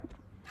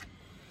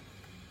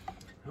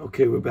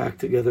Okay, we're back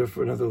together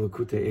for another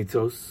Lakutei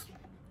Eitzos.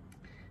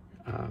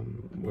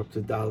 We're up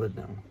to Dalet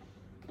now.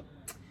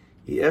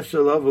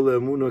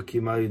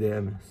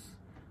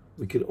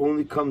 We could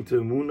only come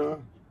to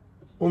Emuna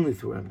only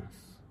through emes.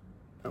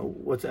 Now,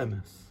 what's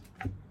emes?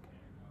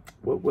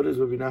 What does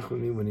Rabbi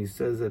Nachman mean when he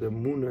says that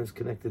Emuna is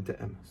connected to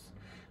emes?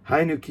 The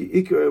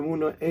Ikar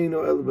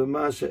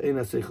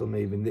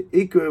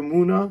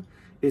Emuna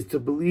is to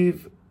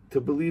believe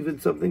in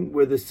something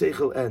where the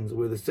seichel ends.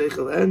 Where the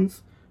seichel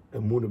ends,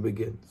 Emuna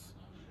begins.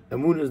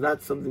 Emuna is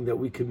not something that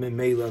we can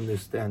memela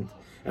understand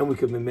and we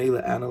can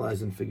memela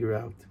analyze and figure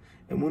out.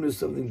 Emuna is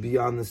something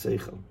beyond the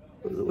seichel.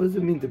 What does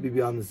it mean to be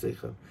beyond the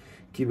seichel?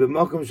 Where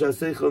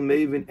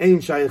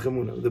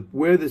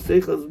the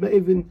seichel is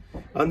mevin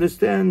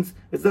understands,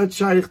 it's not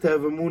shaykh to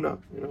have emuna.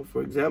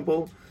 For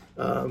example,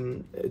 do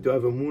I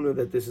have emuna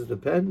that this is the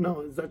pen? No,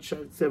 it's not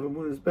shaykh to have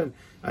emuna this pen.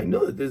 I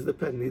know that this is the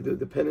pen.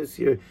 The pen is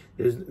here.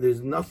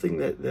 There's nothing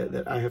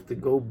that I have to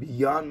go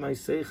beyond my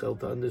seichel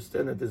to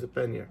understand that there's a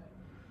pen here.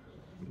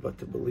 But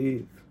to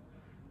believe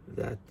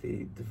that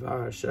the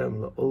Dvar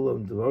Hashem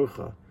la'olam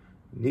dvarcha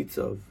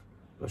nitzav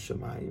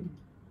v'shamayim,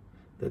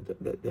 that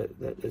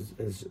as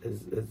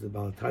the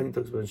Baal Tanya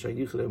talks about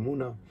Shayich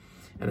Emuna,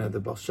 and the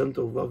Baal Shem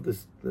Tov loved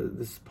this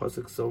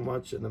pasuk so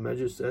much, and the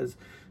Medrash says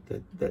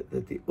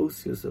that the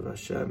osius of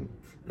Hashem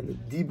and the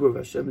dibur of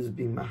Hashem is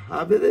being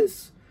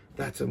mahavidis.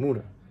 That's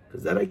Emuna,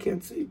 because that I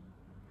can't see.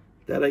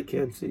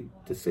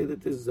 To say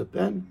that this is a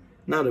pen,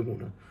 not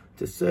Emuna.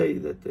 To say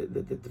that the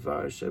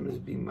Dvar Hashem is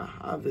being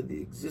mahavid,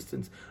 the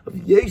existence of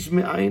yesh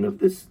me'ayin of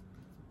this,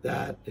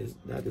 that is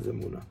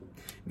Emuna.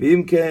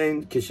 V'im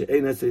kein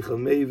kishe'ein ha'seichel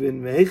meivin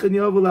me'hechen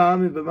yavu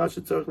la'amin b'ma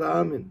shetzarich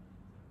la'amin.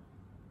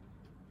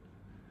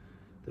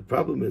 The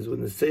problem is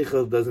when the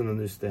seichel doesn't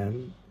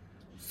understand.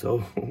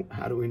 So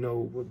how do we know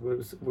what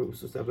we're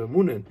supposed to have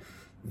Emuna in?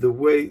 The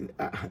way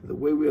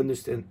we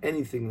understand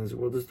anything in this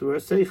world is through our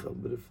seichel.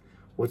 But if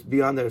what's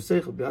beyond our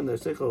seichel,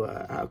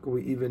 how can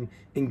we even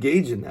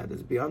engage in that?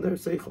 It's beyond our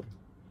seichel.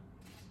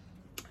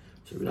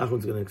 So Rabbi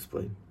Nachman's going to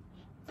explain.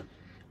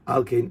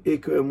 Al kein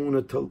ikar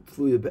emuna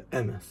tluya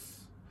be'emes.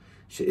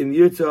 She'im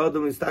yirtzeh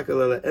adam yistakel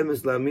ala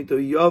emes la'amito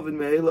yovin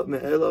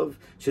me'elav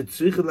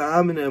she'tzrich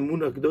la'amin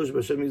emuna kadosh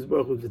b'Hashem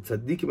yizborach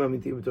u'letzadikim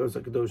amitim b'toras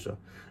hakadosha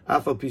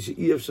af al pi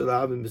she'iyaf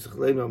shala'amin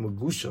b'sechlenu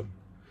ha'megusham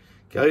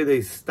ki al yidei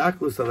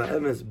yistaklus ala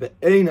emes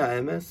be'ein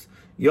ha'emes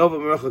yovin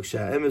merachak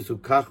she'ha'emes hu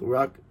kach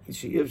rak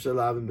she'iyaf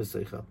shala'amin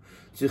b'seichel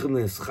tzrichim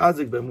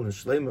le'eschazik be'emuna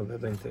shleima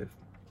ve'bein tev.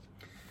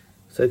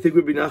 So I think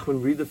Rabbi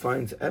Nachman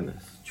redefines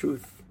emes,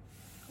 truth.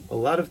 A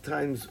lot of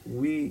times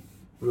we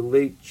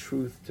relate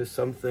truth to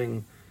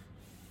something.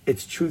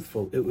 It's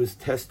truthful. It was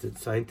tested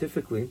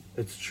scientifically.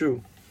 It's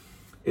true.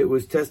 It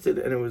was tested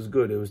and it was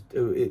good.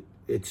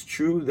 It's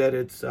true that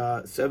it's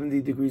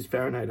 70 degrees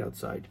Fahrenheit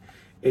outside.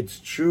 It's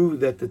true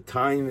that the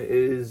time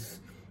is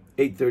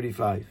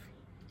 8:35.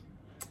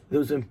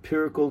 Those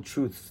empirical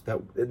truths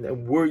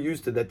and we're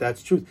used to that.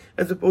 That's truth,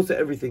 as opposed to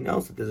everything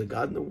else. That there's a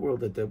God in the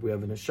world. That we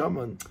have an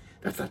neshama.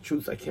 That's not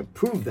truth. I can't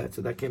prove that,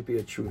 so that can't be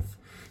a truth.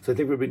 So I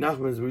think Rabbi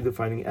Nachman is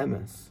redefining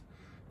emes.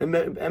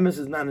 Emes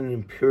is not an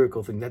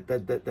empirical thing.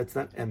 That's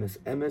not emes.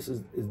 Emes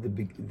is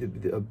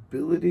the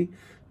ability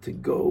to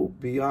go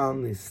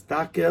beyond the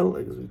stakel,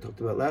 as we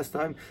talked about last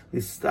time. The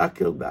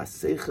stakel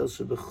ba'aseichel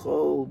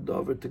shebechol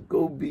davar, to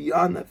go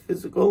beyond that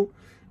physical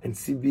and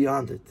see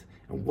beyond it.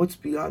 And what's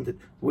beyond it?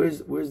 Where's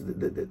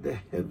the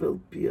hevel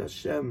pi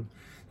Hashem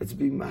that's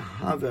being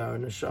mahave our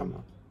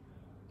neshama?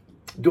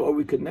 Are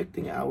we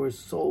connecting our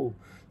soul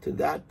to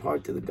that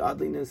part, to the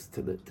godliness,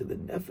 to the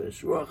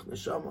nefesh, ruach,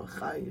 neshama,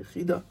 chai,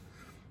 yechida?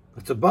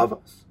 That's above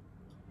us.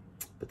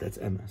 But that's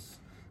emes.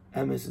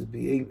 Emes is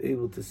being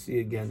able to see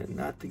again and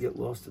not to get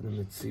lost in the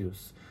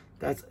mitzius.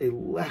 That's a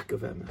lack of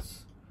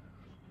emes.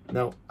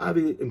 Now,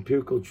 obviously,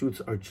 empirical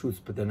truths are truths,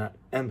 but they're not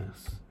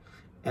emes.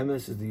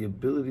 Emes is the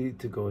ability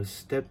to go a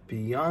step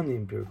beyond the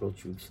empirical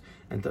truths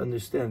and to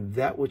understand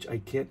that which I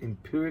can't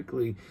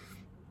empirically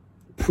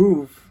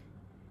prove.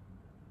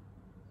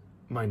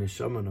 My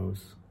neshama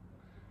knows.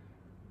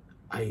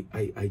 I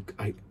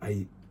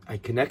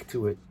connect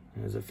to it.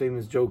 There's a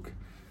famous joke.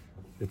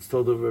 It's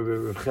told of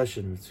Rav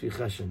Cheshen, Tzvi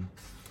Cheshen.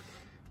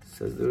 It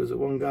says there was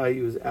one guy,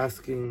 he was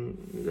asking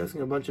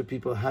a bunch of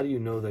people, how do you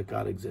know that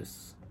God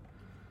exists?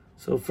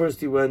 So first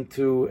he went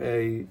to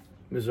a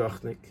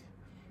Mizrachnik.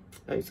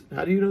 And he said,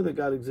 how do you know that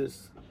God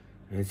exists?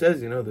 And he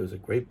says, there's a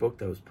great book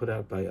that was put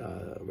out by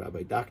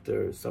Rabbi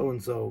Dr.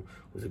 So-and-so,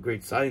 who was a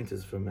great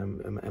scientist from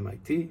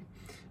MIT.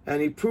 And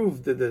he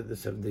proved the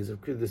 7 days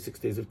the 6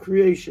 days of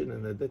creation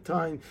and the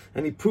time.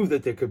 And he proved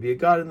that there could be a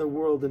God in the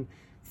world. And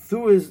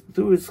through his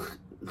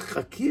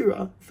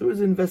chakira, through his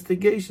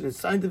investigation, his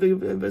scientific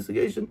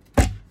investigation,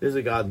 there's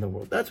a God in the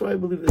world. That's why I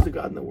believe there's a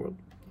God in the world.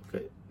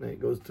 Okay, then he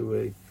goes to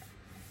a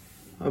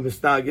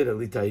mistagid, a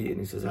litai,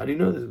 and he says, how do you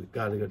know there's a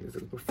God in the world? He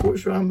says, before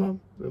Rambam,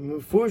 in the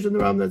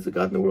Rambam, that's a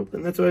God in the world,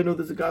 and that's why I know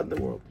there's a God in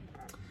the world.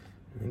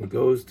 And he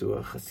goes to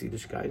a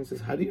Hasidic guy and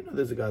says, how do you know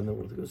there's a God in the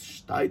world? He goes,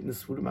 Shtayt in the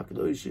Sfurim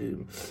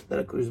HaKadoshim,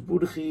 that HaKadosh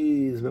Baruch Hu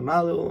is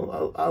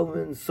Memalo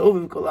Almen,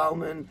 Soviv Kol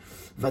Almen,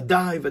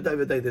 Vadai,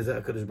 there's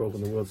a HaKadosh Baruch Hu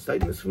in the world.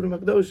 Shtayt in the Sfurim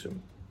HaKadoshim.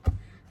 And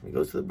he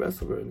goes to the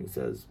Breslover and he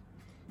says,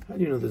 how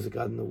do you know there's a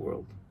God in the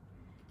world?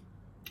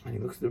 And he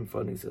looks at him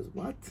funny and he says,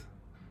 what?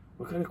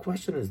 What kind of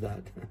question is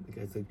that? The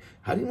guy's like,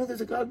 how do you know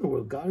there's a God in the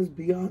world? God is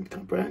beyond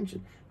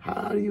comprehension.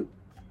 How do you?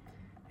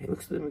 And he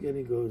looks at him again and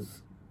he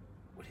goes,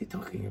 what are you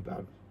talking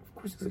about? Of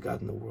course there's a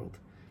God in the world.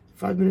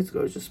 5 minutes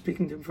ago I was just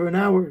speaking to him for an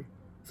hour.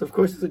 So of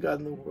course there's a God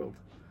in the world.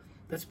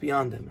 That's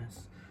beyond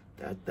MS.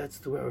 That's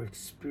through our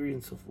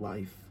experience of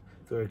life.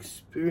 Through our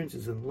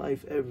experiences in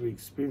life, every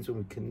experience when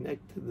we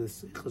connect to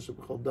this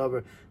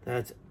davar,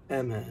 that's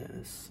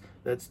MS.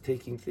 That's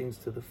taking things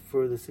to the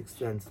furthest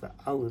extent. The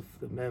aleph,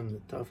 the mem, the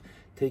taf,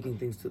 taking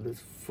things to the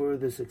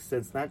furthest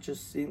extent. Not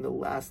just seeing the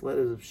last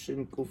letters of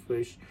shin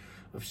kufresh,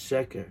 of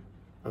sheker,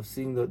 of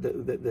seeing the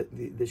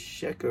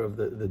sheker of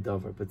the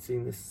davar, but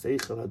seeing the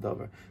seichel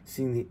davar,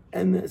 seeing the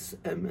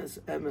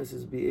MS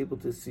is be able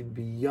to see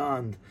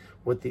beyond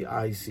what the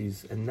eye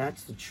sees, and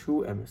that's the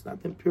true MS,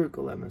 not the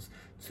empirical MS.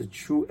 It's the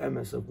true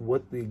MS of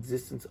what the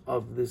existence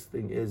of this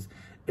thing is.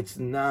 It's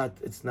not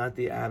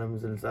the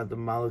atoms, and it's not the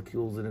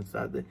molecules, and it's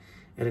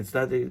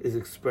not his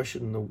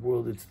expression in the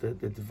world. It's the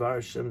Dvar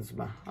Hashem's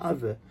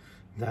Mahave,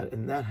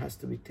 that has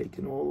to be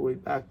taken all the way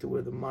back to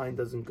where the mind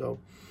doesn't go,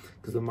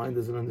 because the mind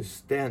doesn't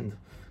understand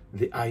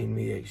the ayin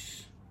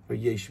miyesh or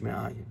yesh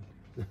me'ayin.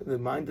 The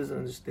mind doesn't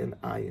understand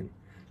ayin.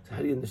 So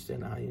how do you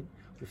understand ayin?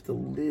 We have to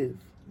live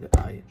the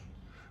ayin.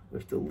 We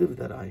have to live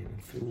that ayin.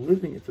 And through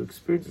living it, through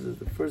experiences, as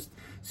the first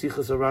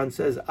Sichas Aran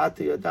says,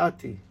 Ati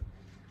Adati.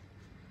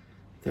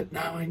 That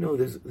now I know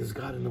there's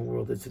God in the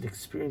world. It's an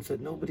experience that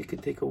nobody can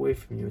take away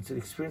from you. It's an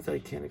experience that I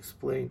can't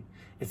explain.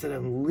 It's that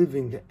I'm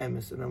living the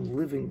emes and I'm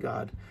living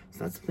God. It's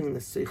not something in the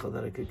seichel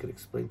that I could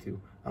explain to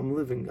you. I'm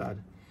living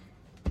God.